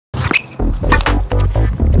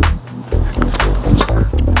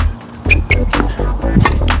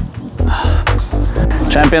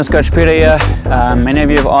Champions Coach Peter here. Many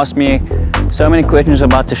of you have asked me so many questions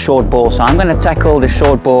about the short ball, so I'm going to tackle the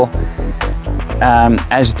short ball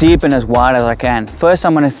as deep and as wide as I can. First,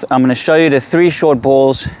 I'm going to show you the 3 short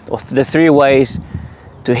balls, or the 3 ways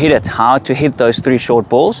to hit it, how to hit those 3 short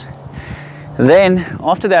balls. Then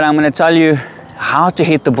after that, I'm going to tell you how to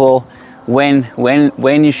hit the ball,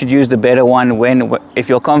 when you should use the better one, if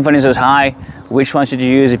your confidence is high, which one should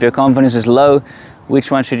you use, if your confidence is low,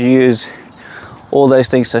 which one should you use, all those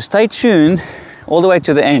things. So stay tuned all the way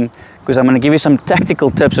to the end, because I'm going to give you some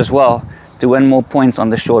tactical tips as well to win more points on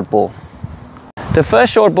the short ball. The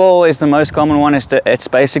first short ball is the most common one. It's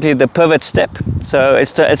basically the pivot step. So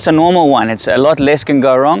it's a normal one. It's a lot less can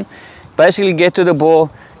go wrong. Basically, get to the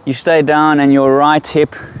ball, you stay down, and your right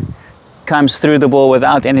hip comes through the ball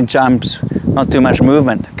without any jumps, not too much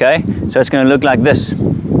movement. Okay, so it's going to look like this.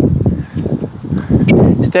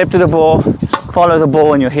 Step to the ball, follow the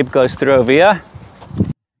ball, and your hip goes through over here.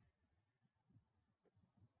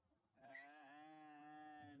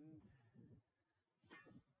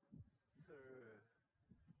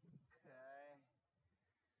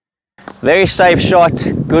 Very safe shot,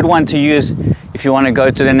 good one to use if you want to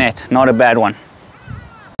go to the net, not a bad one.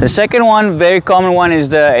 The second one, very common one, is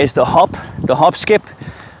the hop skip.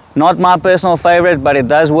 Not my personal favorite, but it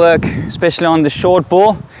does work, especially on the short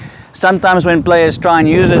ball. Sometimes when players try and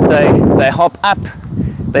use it, they hop up,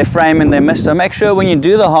 they frame and they miss. So make sure when you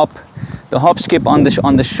do the hop skip on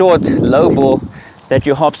the short low ball, that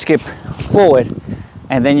you hop skip forward,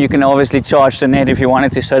 and then you can obviously charge the net if you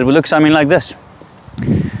wanted to. So it will look something like this.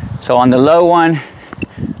 So on the low one,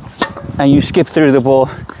 and you skip through the ball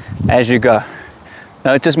as you go.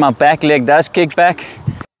 Notice my back leg does kick back.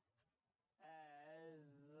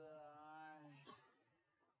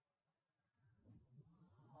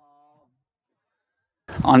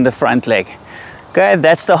 On the front leg. Okay,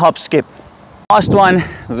 that's the hop skip. Last one,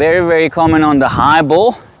 very, very common on the high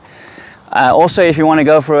ball. Also, if you want to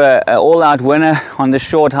go for an all-out winner on the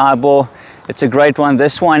short high ball, it's a great one.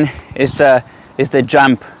 This one is the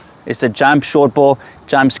jump. It's the jump short ball,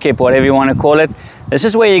 jump skip, whatever you want to call it. This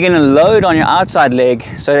is where you're going to load on your outside leg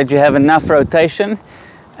so that you have enough rotation,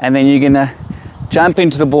 and then you're going to jump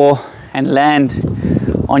into the ball and land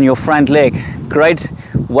on your front leg. Great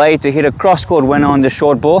way to hit a cross-court winner on the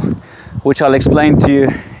short ball, which I'll explain to you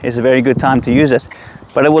is a very good time to use it.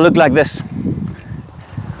 But it will look like this.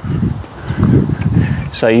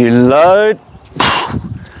 So you load,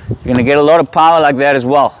 you're going to get a lot of power like that as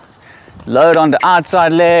well. Load on the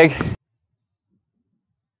outside leg.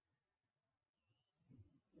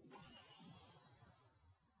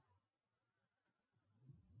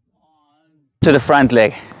 To the front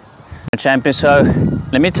leg. Champion. So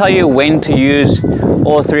let me tell you when to use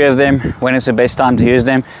all 3 of them, when it's the best time to use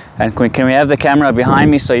them. And can we have the camera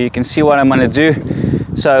behind me so you can see what I'm going to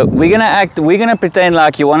do? So we're going to pretend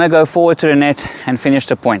like you want to go forward to the net and finish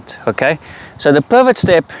the point. Okay, so the pivot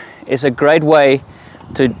step is a great way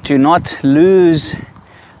to not lose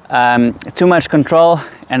too much control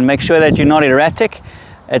and make sure that you're not erratic.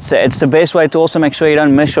 It's the best way to also make sure you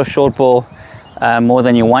don't miss your short ball more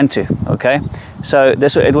than you want to. Okay, so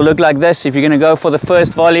it will look like this. If you're going to go for the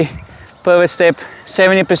first volley, pivot step,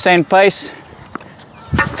 70% pace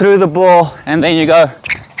through the ball, and then you go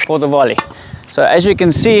for the volley. So as you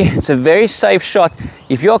can see, it's a very safe shot.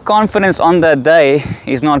 If your confidence on that day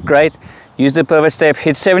is not great, use the pivot step,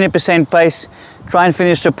 hit 70% pace, try and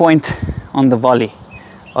finish the point on the volley.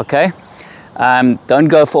 Okay, don't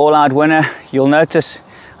go for all-out winner. You'll notice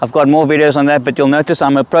I've got more videos on that, but you'll notice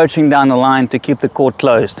I'm approaching down the line to keep the court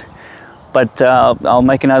closed. But I'll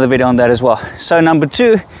make another video on that as well. So number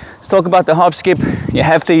 2, let's talk about the hop skip. You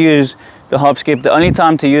have to use the hop skip. The only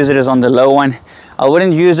time to use it is on the low one. I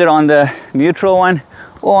wouldn't use it on the neutral one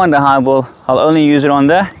or on the high ball. I'll only use it on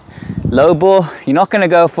the low ball. You're not going to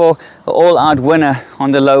go for an all-out winner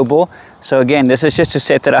on the low ball. So again, this is just to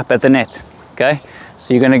set it up at the net. Okay,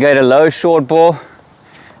 so you're going to get a low short ball.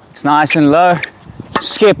 It's nice and low.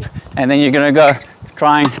 Skip, and then you're going to go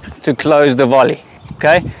trying to close the volley.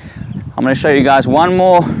 Okay, I'm going to show you guys one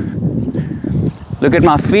more. Look at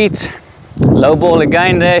my feet. Low ball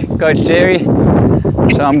again there, Coach Jerry.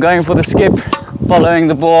 So I'm going for the skip, following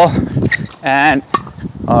the ball, and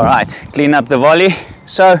all right, clean up the volley.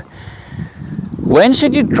 So when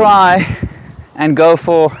should you try and go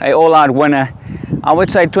for an all-out winner? I would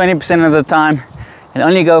say 20% of the time, and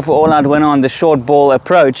only go for all-out winner on the short ball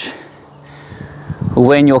approach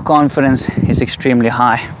when your confidence is extremely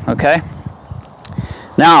high. Okay,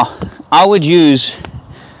 now I would use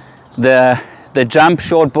the jump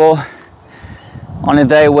short ball on a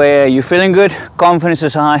day where you're feeling good, confidence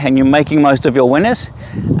is high, and you're making most of your winners.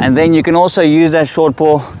 And then you can also use that short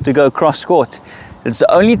ball to go cross court. It's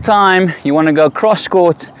the only time you want to go cross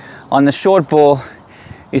court on the short ball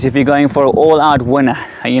is if you're going for an all-out winner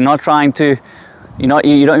and you're not trying to,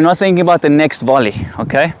 you're not thinking about the next volley.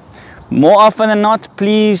 Okay, more often than not,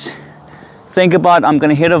 please think about, I'm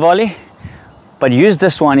going to hit a volley, but use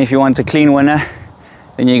this one if you want a clean winner.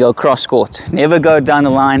 Then you go cross court. Never go down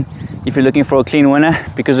the line if you're looking for a clean winner,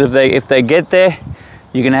 because if they get there,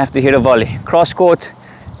 you're gonna have to hit a volley. Cross court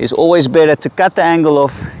is always better to cut the angle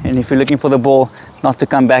off, and if you're looking for the ball not to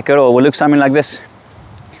come back at all. It will look something like this.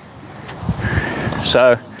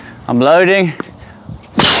 So I'm loading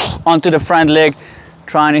onto the front leg,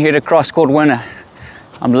 trying to hit a cross court winner.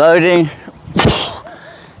 I'm loading,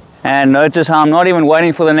 and notice how I'm not even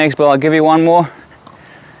waiting for the next ball. I'll give you one more.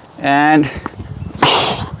 And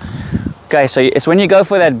okay, so it's when you go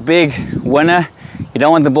for that big winner, you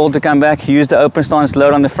don't want the ball to come back, use the open stance,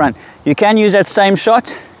 load on the front. You can use that same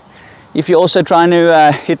shot if you're also trying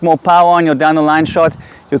to hit more power on your down the line shot,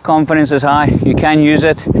 your confidence is high, you can use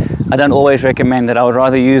it. I don't always recommend it. I would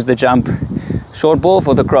rather use the jump short ball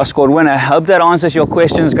for the cross court winner. I hope that answers your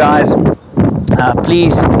questions, guys.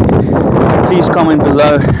 Please comment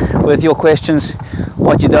below with your questions,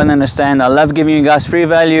 what you don't understand. I love giving you guys free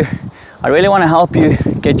value. I really want to help you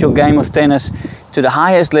get your game of tennis to the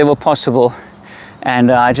highest level possible,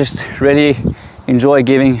 and I just really enjoy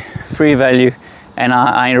giving free value, and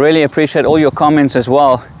I really appreciate all your comments as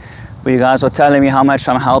well, where you guys are telling me how much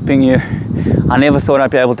I'm helping you. I never thought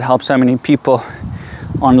I'd be able to help so many people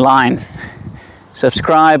online.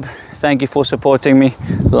 Subscribe. Thank you for supporting me.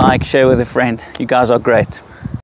 Like, share with a friend. You guys are great.